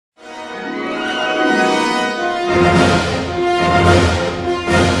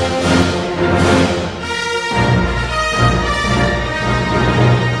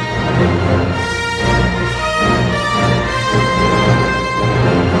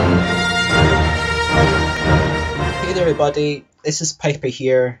everybody, this is Piper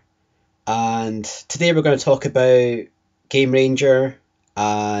here, and today we're going to talk about GameRanger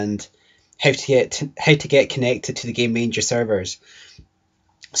and how to get connected to the GameRanger servers.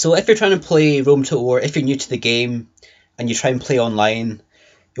 So if you're trying to play Rome Total War, if you're new to the game and you try and play online,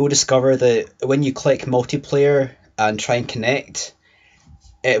 you will discover that when you click multiplayer and try and connect,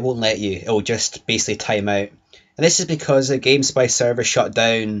 it won't let you. It will just basically time out. And this is because the Gamespy server shut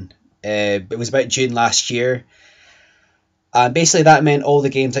down. It was about June last year. And basically that meant all the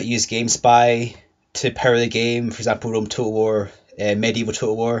games that use Gamespy to power the game, for example Rome Total War, Medieval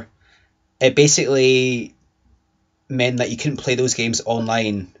Total War, it basically meant that you couldn't play those games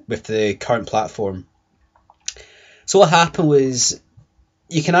online with the current platform. So what happened was,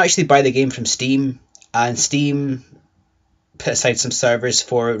 you can actually buy the game from Steam, and Steam put aside some servers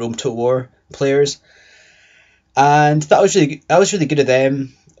for Rome Total War players, and that was really good of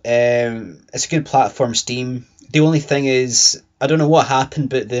them. It's a good platform, Steam. The only thing is, I don't know what happened,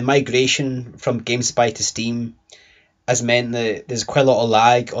 but the migration from Gamespy to Steam has meant that there's quite a lot of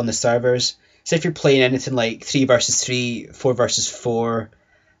lag on the servers. So if you're playing anything like 3 versus 3, 4 versus 4,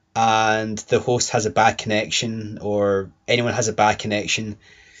 and the host has a bad connection, or anyone has a bad connection,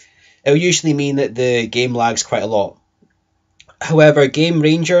 it'll usually mean that the game lags quite a lot. However,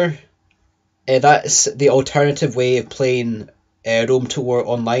 GameRanger, that's the alternative way of playing Rome Total War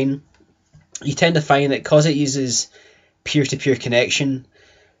online. You tend to find that because it uses peer-to-peer connection,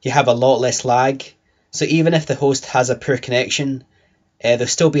 you have a lot less lag. So even if the host has a poor connection, there'll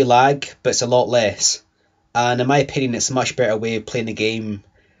still be lag, but it's a lot less. And in my opinion, it's a much better way of playing the game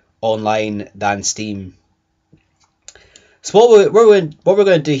online than Steam. So what we're going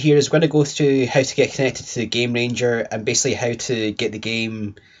to do here is we're going to go through how to get connected to the GameRanger, and basically how to get the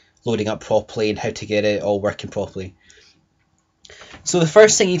game loading up properly and how to get it all working properly. So the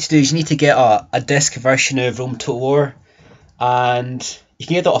first thing you need to do is you need to get a disc version of Rome Total War, and you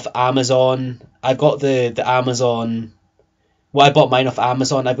can get that off Amazon. I got the Amazon, well, I bought mine off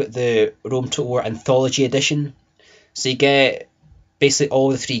Amazon. I got the Rome Total War Anthology Edition. So you get basically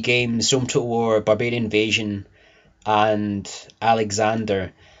all the 3 games, Rome Total War, Barbarian Invasion, and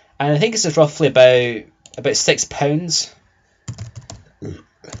Alexander. And I think this is roughly about £6.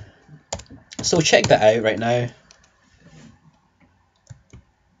 So check that out right now.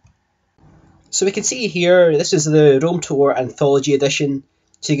 So we can see here, this is the Rome Total War Anthology Edition.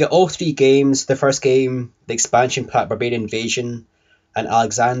 So you get all 3 games, the first game, the expansion pack, Barbarian Invasion, and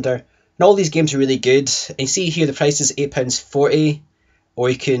Alexander. And all these games are really good. And you see here the price is £8.40, or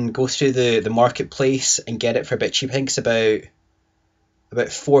you can go through the marketplace and get it for a bit cheaper. I think it's about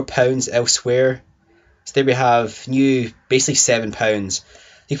 £4 elsewhere. So there we have new, basically £7.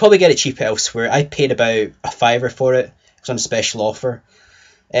 You can probably get it cheaper elsewhere. I paid about a fiver for it. It was on a special offer.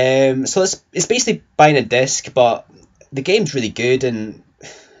 So it's basically buying a disc, but the game's really good, and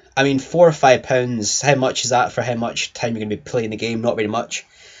I mean, £4 or £5, how much is that for how much time you're going to be playing the game? Not very much.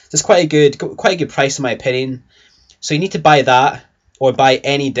 So it's quite a good price in my opinion. So you need to buy that, or buy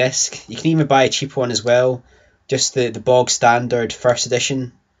any disc. You can even buy a cheaper one as well, just the bog standard first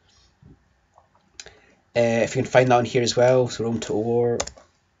edition. If you can find that on here as well. So Rome Total War.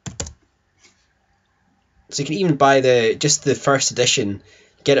 So you can even buy just the first edition.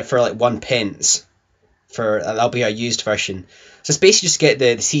 Get it for like 1 pence. That'll be our used version. So it's basically just get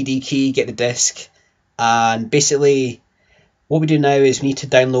the CD key, get the disc, and basically what we do now is we need to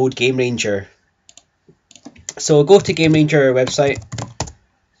download GameRanger. So we'll go to GameRanger website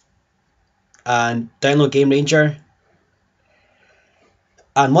and download GameRanger.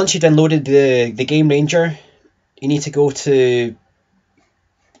 And once you've downloaded the GameRanger, you need to go to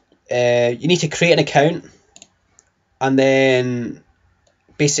you need to create an account, and then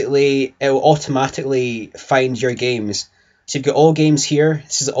basically it will automatically find your games. So you've got all games here.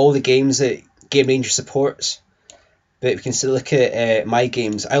 This is all the games that GameRanger supports. But we can still look at my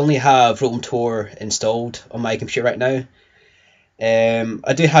games. I only have Rome Total War installed on my computer right now.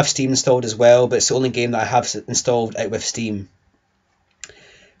 I do have Steam installed as well, but it's the only game that I have installed out with Steam.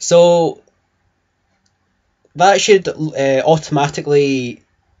 So that should automatically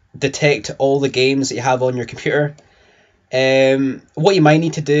detect all the games that you have on your computer. What you might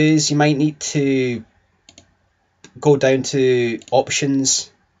need to do is you might need to go down to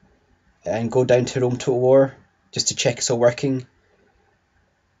options and go down to Rome Total War just to check it's all working.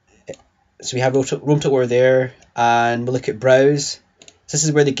 So we have Rome Total War there, and we'll look at browse. So this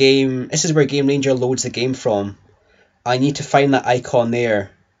is where GameRanger loads the game from. I need to find that icon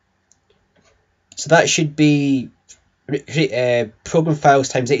there. So that should be program files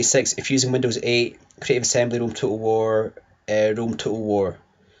times 86 if using Windows 8, Creative Assembly, Rome Total War, Rome Total War.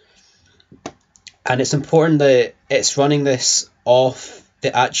 and it's important that it's running this off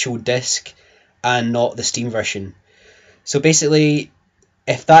the actual disk and not the Steam version. So basically,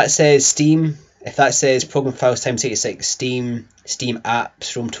 if that says Steam, if that says program files times 86 Steam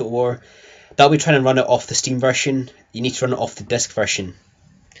apps Rome Total War, that'll be trying to run it off the Steam version. You need to run it off the disk version.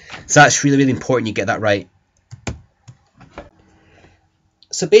 So that's really, really important you get that right.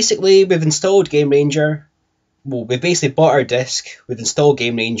 So basically, we've installed GameRanger. Well, we've basically bought our disk, we've installed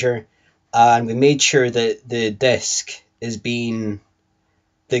GameRanger, and we made sure that the disk is being,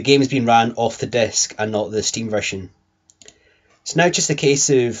 the game is being ran off the disk and not the Steam version. So now it's just a case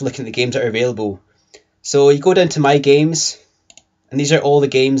of looking at the games that are available. So you go down to My Games, and these are all the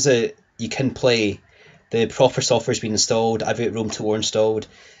games that you can play. The proper software has been installed. I've got Rome Total War installed.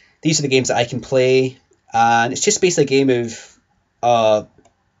 These are the games that I can play, and it's just basically a game of,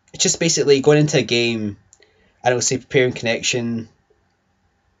 it's just basically going into a game, and it will say preparing connection.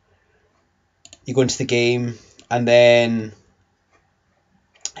 You go into the game, and then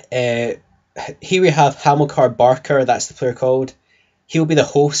here we have Hamilcar Barker, that's the player called. He'll be the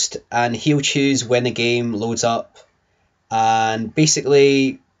host, and he'll choose when the game loads up. And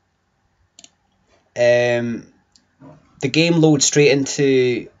basically, the game loads straight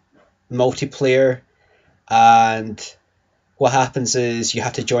into multiplayer, and what happens is you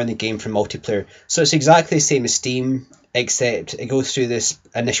have to join the game for multiplayer. So it's exactly the same as Steam, except it goes through this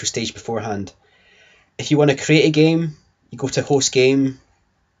initial stage beforehand. If you want to create a game, you go to host game,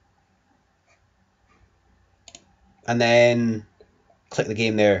 and then click the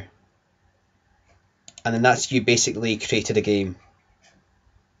game there, and then that's you basically created a game.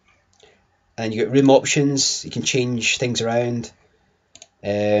 And you get room options, you can change things around,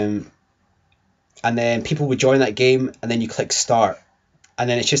 and then people would join that game, and then you click start, and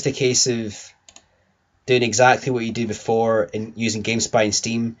then it's just a case of doing exactly what you did before in using Gamespy and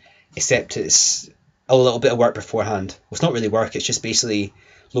Steam, except it's a little bit of work beforehand. Well, it's not really work, it's just basically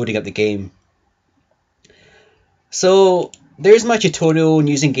loading up the game. So there's my tutorial on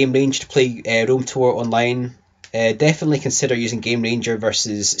using GameRanger to play Rome Total War online. Definitely consider using GameRanger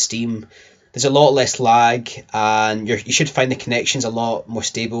versus Steam. There's a lot less lag, and you should find the connections a lot more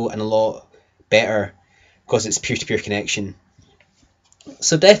stable and a lot better because it's peer-to-peer connection.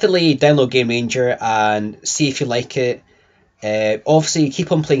 So definitely download GameRanger and see if you like it. Obviously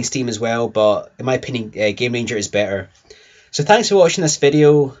keep on playing Steam as well, but in my opinion GameRanger is better. So thanks for watching this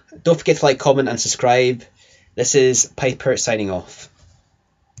video. Don't forget to like, comment and subscribe. This is Piper signing off.